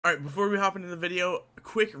Alright, before we hop into the video, a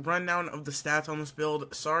quick rundown of the stats on this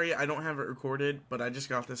build. Sorry, I don't have it recorded, but I just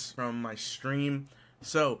got this from my stream.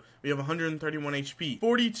 So, we have 131 HP,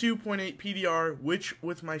 42.8 PDR, which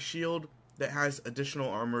with my shield that has additional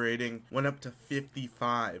armor rating went up to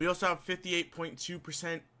 55. We also have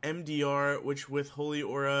 58.2% MDR, which with Holy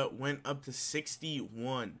Aura went up to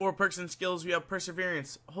 61. For perks and skills, we have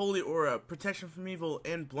Perseverance, Holy Aura, Protection from Evil,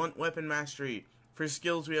 and Blunt Weapon Mastery. For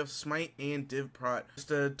skills, we have Smite and Div Prot.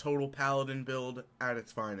 Just a total Paladin build at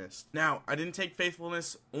its finest. Now, I didn't take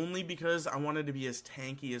Faithfulness only because I wanted to be as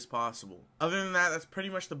tanky as possible. Other than that, that's pretty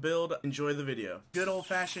much the build. Enjoy the video. Good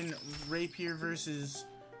old-fashioned Rapier versus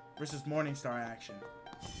Morningstar action.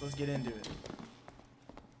 So let's get into it.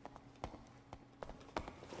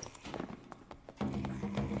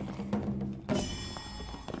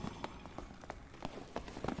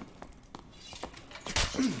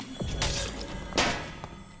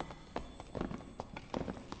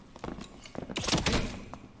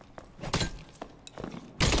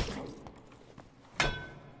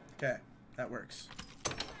 Okay, that works.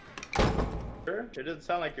 Sure? It doesn't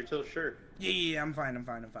sound like you're still sure. Yeah, I'm fine.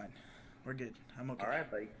 We're good. I'm okay.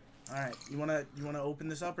 Alright, buddy. Alright, you wanna open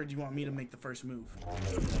this up, or do you want me to make the first move?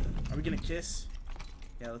 Are we gonna kiss?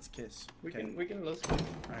 Yeah, let's kiss. We can listen.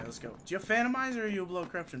 Alright, let's go. Do you have Phantomize, or are you a blow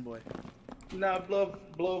corruption boy? Nah, blow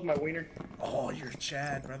my wiener. Oh, you're a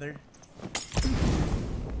Chad, brother.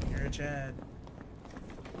 You're a Chad.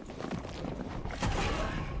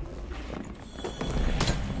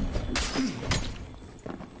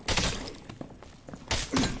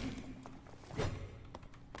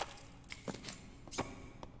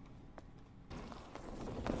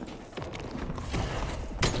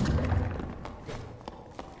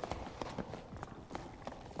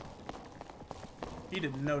 He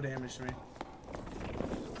did no damage to me.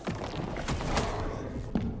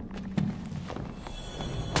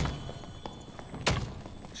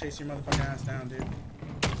 Chase your motherfucking ass down, dude.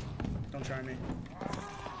 Don't try me.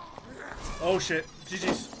 Oh shit.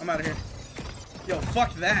 GG's. I'm out of here. Yo,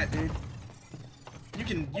 fuck that, dude. You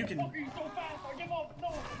can. He's so fast, I give up. No,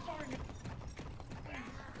 I'm sorry.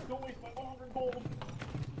 Don't waste my 100 gold.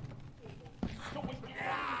 Don't waste my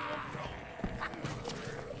 100 gold.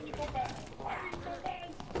 He's so fast. Why are you so fast?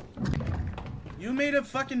 You made a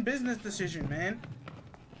fucking business decision, man.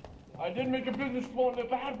 I did make a business one, a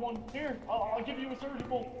bad one. Here, I'll give you a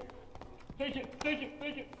surgical. Take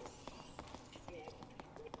it.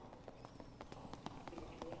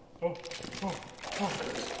 Oh.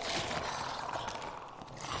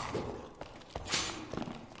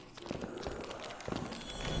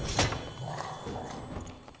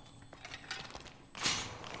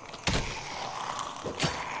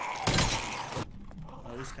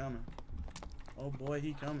 Oh, he's coming. Oh boy,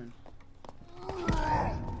 he coming.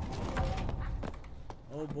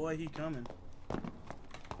 Oh boy, he coming.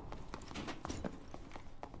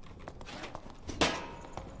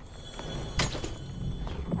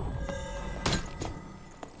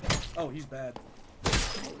 Oh, he's bad.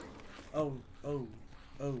 Oh. Oh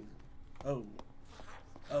no.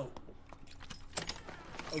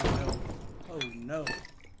 Oh no.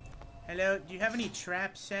 Hello, do you have any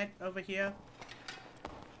traps set over here?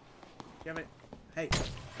 Do you have it? Hey,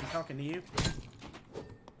 I'm talking to you.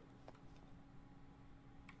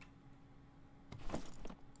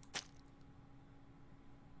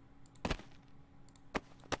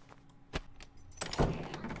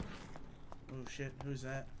 Oh shit, who's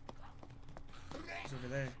that? Who's over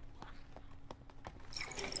there?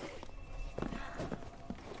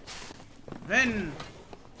 Ven!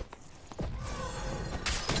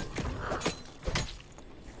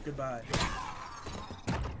 Goodbye.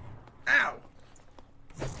 Ow!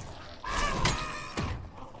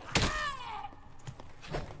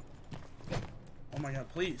 Oh my god,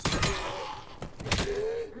 please.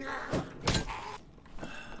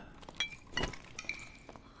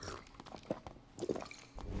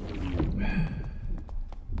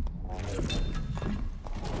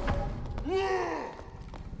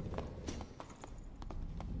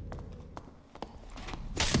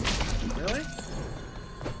 Really?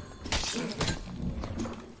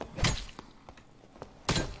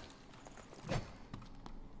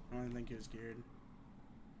 I don't think he was geared.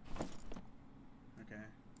 Okay.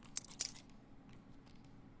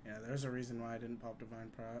 Yeah, there's a reason why I didn't pop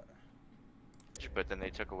Divine Prot. But then they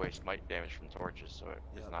took away smite damage from torches, so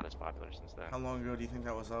it's not as popular since then. How long ago do you think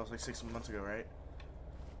that was? That was like 6 months ago, right?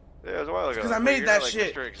 Yeah, it was a while ago. Because I made that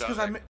shit. Because I